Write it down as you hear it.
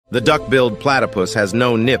The duck-billed platypus has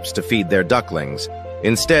no nips to feed their ducklings.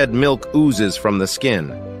 Instead, milk oozes from the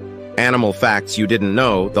skin. Animal facts you didn't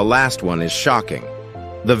know, the last one is shocking.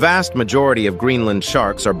 The vast majority of Greenland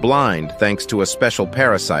sharks are blind thanks to a special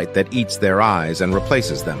parasite that eats their eyes and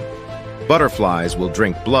replaces them. Butterflies will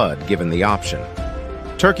drink blood given the option.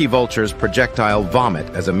 Turkey vultures projectile vomit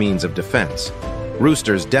as a means of defense.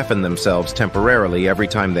 Roosters deafen themselves temporarily every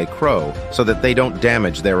time they crow so that they don't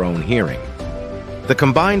damage their own hearing. The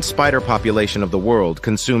combined spider population of the world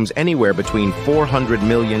consumes anywhere between 400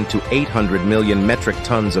 million to 800 million metric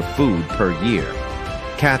tons of food per year.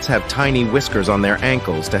 Cats have tiny whiskers on their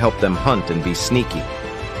ankles to help them hunt and be sneaky.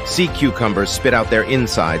 Sea cucumbers spit out their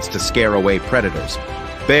insides to scare away predators.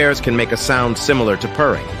 Bears can make a sound similar to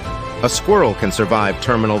purring. A squirrel can survive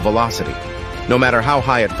terminal velocity. No matter how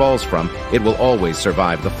high it falls from, it will always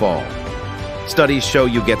survive the fall. Studies show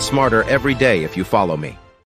you get smarter every day if you follow me.